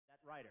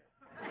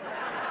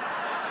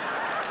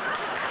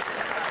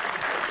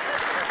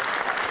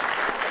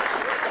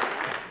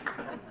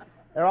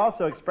They're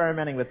also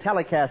experimenting with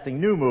telecasting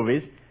new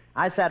movies.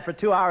 I sat for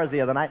 2 hours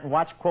the other night and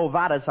watched Quo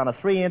Vadis on a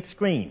 3-inch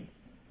screen.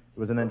 It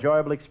was an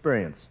enjoyable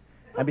experience.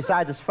 And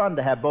besides, it's fun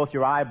to have both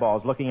your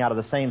eyeballs looking out of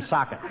the same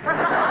socket.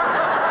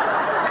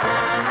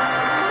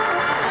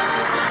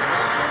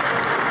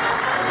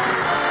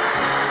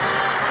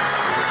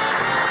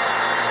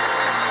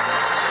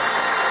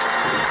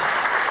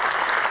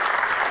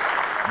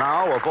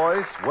 Now, a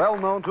voice well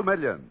known to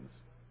millions.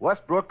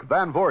 Westbrook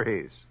Van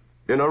Voorhees.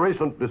 In a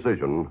recent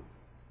decision,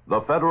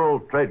 the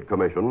Federal Trade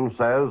Commission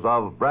says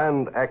of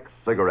Brand X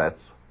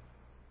cigarettes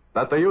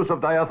that the use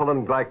of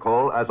diethylene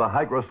glycol as a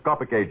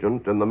hygroscopic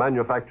agent in the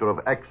manufacture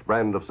of X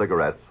brand of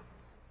cigarettes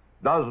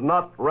does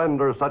not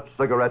render such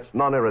cigarettes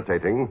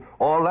non-irritating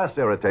or less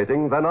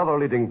irritating than other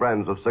leading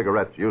brands of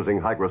cigarettes using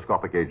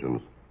hygroscopic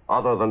agents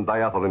other than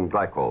diethylene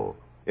glycol.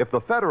 If the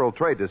federal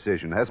trade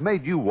decision has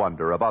made you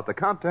wonder about the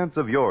contents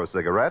of your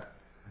cigarette,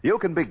 you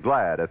can be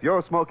glad if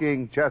you're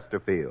smoking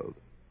Chesterfield.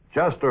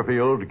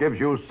 Chesterfield gives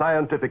you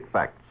scientific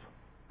facts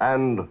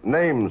and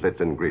names its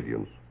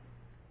ingredients.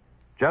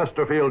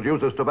 Chesterfield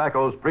uses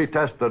tobaccos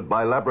pre-tested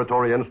by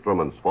laboratory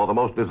instruments for the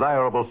most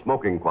desirable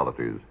smoking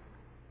qualities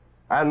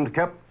and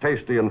kept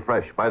tasty and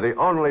fresh by the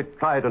only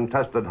tried and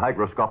tested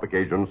hygroscopic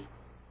agents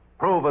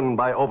proven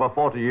by over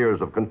 40 years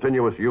of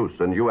continuous use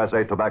in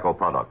USA tobacco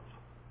products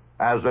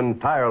as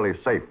entirely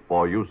safe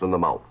for use in the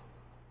mouth.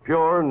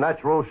 Pure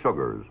natural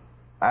sugars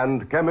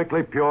and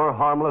chemically pure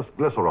harmless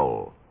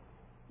glycerol.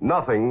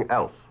 Nothing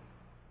else.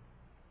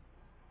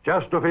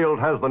 Chesterfield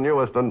has the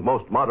newest and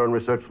most modern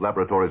research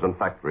laboratories and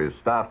factories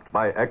staffed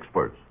by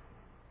experts.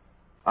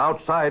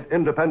 Outside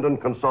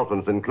independent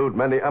consultants include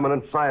many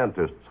eminent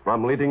scientists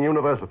from leading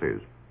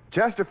universities.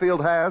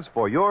 Chesterfield has,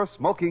 for your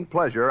smoking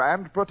pleasure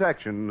and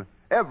protection,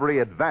 every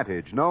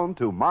advantage known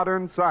to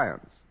modern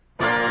science.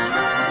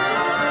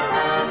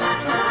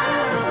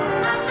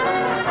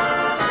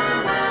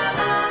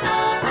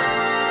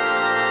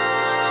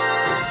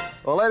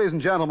 Well, ladies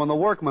and gentlemen, the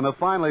workmen have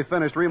finally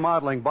finished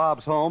remodeling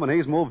Bob's home, and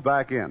he's moved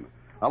back in.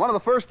 Now, one of the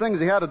first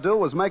things he had to do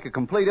was make a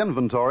complete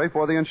inventory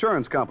for the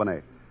insurance company.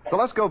 So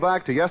let's go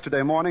back to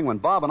yesterday morning when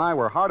Bob and I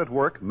were hard at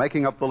work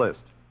making up the list.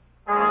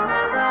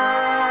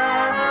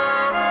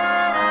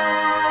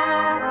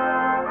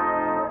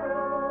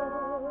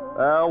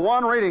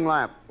 One reading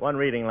lamp. One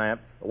reading lamp.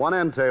 One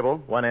end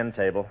table. One end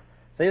table.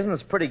 Say, isn't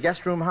this pretty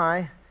guest room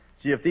high?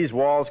 Gee, if these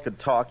walls could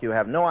talk, you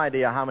have no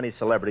idea how many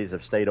celebrities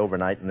have stayed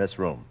overnight in this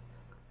room.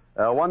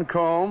 One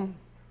comb,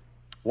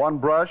 one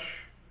brush,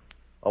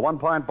 a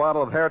 1-pint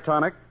bottle of hair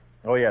tonic.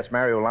 Oh, yes,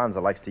 Mario Lanza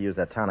likes to use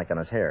that tonic on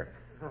his hair.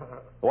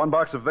 1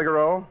 box of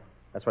Vigoro.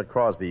 That's what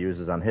Crosby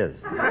uses on his.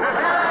 He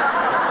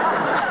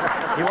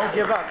won't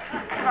give up.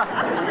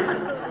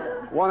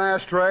 1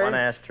 ashtray. One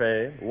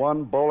ashtray.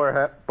 1 bowler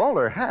hat.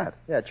 Bowler hat?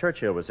 Yeah,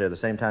 Churchill was here the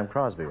same time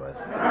Crosby was.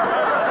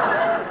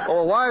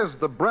 Oh, why is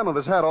the brim of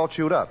his hat all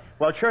chewed up?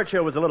 Well,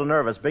 Churchill was a little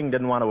nervous. Bing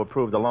didn't want to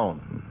approve the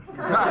loan.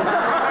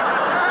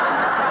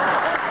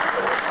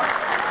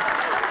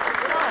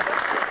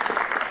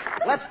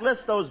 Let's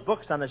list those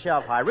books on the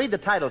shelf high. Read the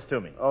titles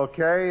to me.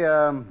 Okay,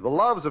 The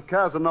Loves of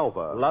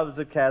Casanova. Loves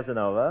of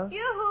Casanova.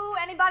 Yoo-hoo,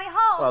 anybody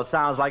home? Well,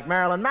 sounds like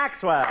Marilyn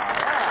Maxwell.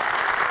 Yeah.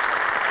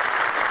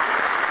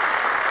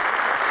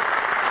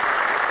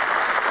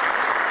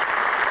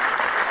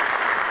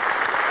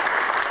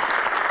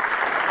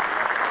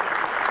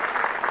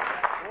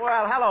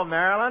 Well, hello,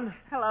 Marilyn.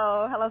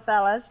 Hello,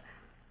 fellas.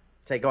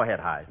 Say, go ahead,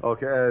 High.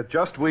 Okay,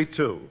 Just We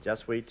Two.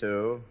 Just We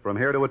Two. From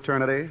Here to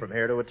Eternity. From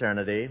Here to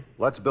Eternity.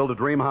 Let's Build a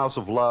Dream House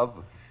of Love.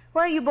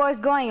 Where are you boys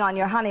going on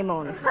your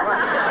honeymoon?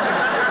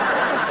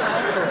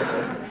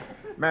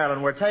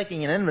 Marilyn, we're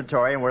taking an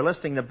inventory and we're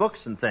listing the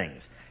books and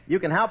things. You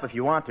can help if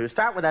you want to.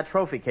 Start with that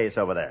trophy case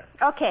over there.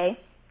 Okay.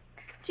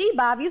 Gee,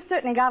 Bob, you've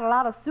certainly got a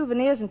lot of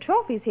souvenirs and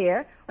trophies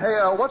here. Hey,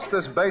 what's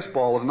this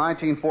baseball with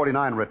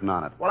 1949 written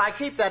on it? Well, I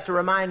keep that to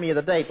remind me of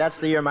the date. That's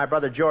the year my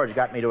brother George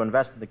got me to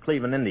invest in the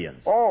Cleveland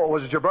Indians. Oh,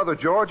 was it your brother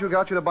George who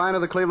got you to buy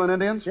into the Cleveland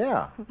Indians?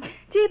 Yeah.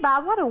 Gee,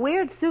 Bob, what a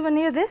weird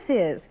souvenir this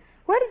is.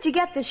 Where did you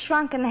get this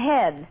shrunken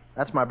head?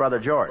 That's my brother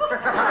George.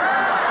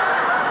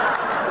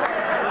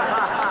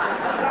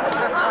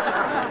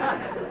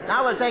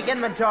 Now we'll take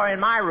inventory in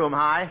my room,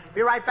 High.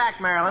 Be right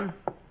back, Marilyn.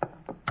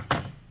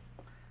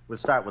 We'll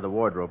start with the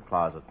wardrobe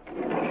closet.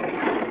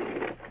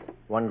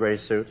 1 gray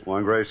suit.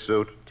 1 gray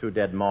suit. 2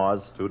 dead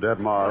moths. 2 dead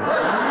moths.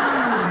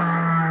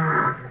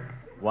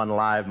 1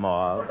 live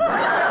moth.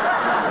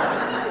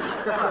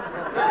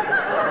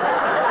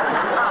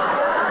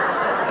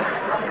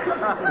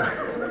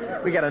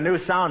 We got a new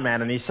sound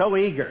man, and he's so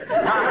eager.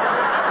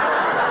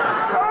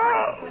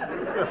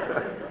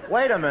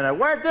 Wait a minute.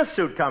 Where'd this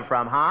suit come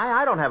from, High?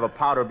 I don't have a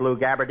powder blue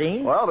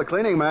gabardine. Well, the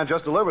cleaning man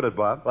just delivered it,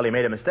 Bob. Well, he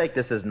made a mistake.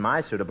 This isn't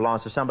my suit. It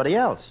belongs to somebody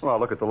else. Well,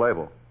 look at the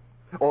label.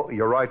 Oh,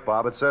 you're right,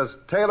 Bob. It says,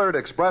 tailored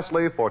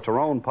expressly for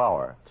Tyrone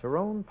Power.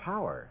 Tyrone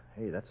Power?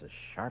 Hey, that's a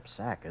sharp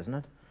sack, isn't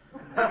it?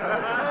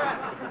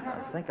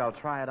 I think I'll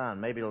try it on.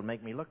 Maybe it'll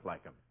make me look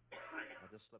like him.